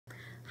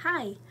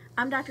Hi,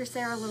 I'm Dr.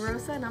 Sarah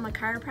LaRosa and I'm a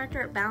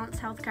chiropractor at Balance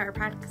Health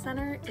Chiropractic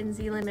Center in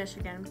Zeeland,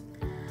 Michigan.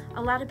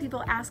 A lot of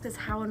people ask us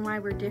how and why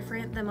we're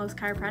different than most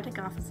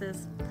chiropractic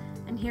offices,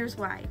 and here's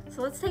why.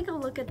 So let's take a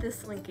look at this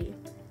slinky.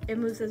 It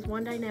moves as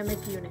one dynamic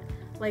unit,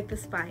 like the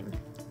spine.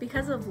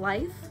 Because of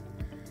life,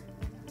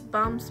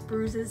 bumps,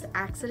 bruises,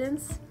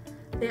 accidents,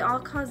 they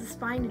all cause the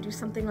spine to do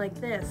something like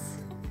this,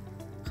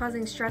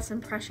 causing stress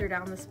and pressure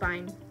down the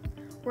spine.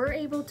 We're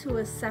able to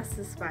assess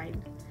the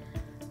spine.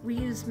 We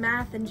use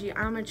math and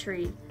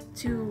geometry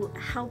to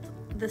help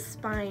the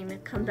spine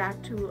come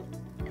back to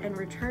and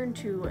return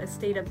to a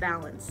state of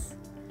balance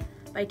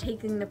by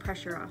taking the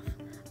pressure off,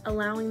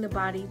 allowing the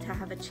body to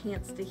have a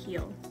chance to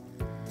heal.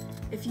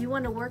 If you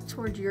want to work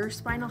toward your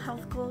spinal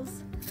health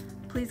goals,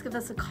 please give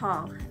us a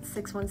call at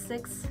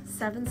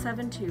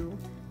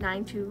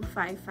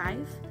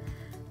 616-772-9255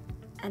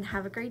 and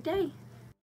have a great day.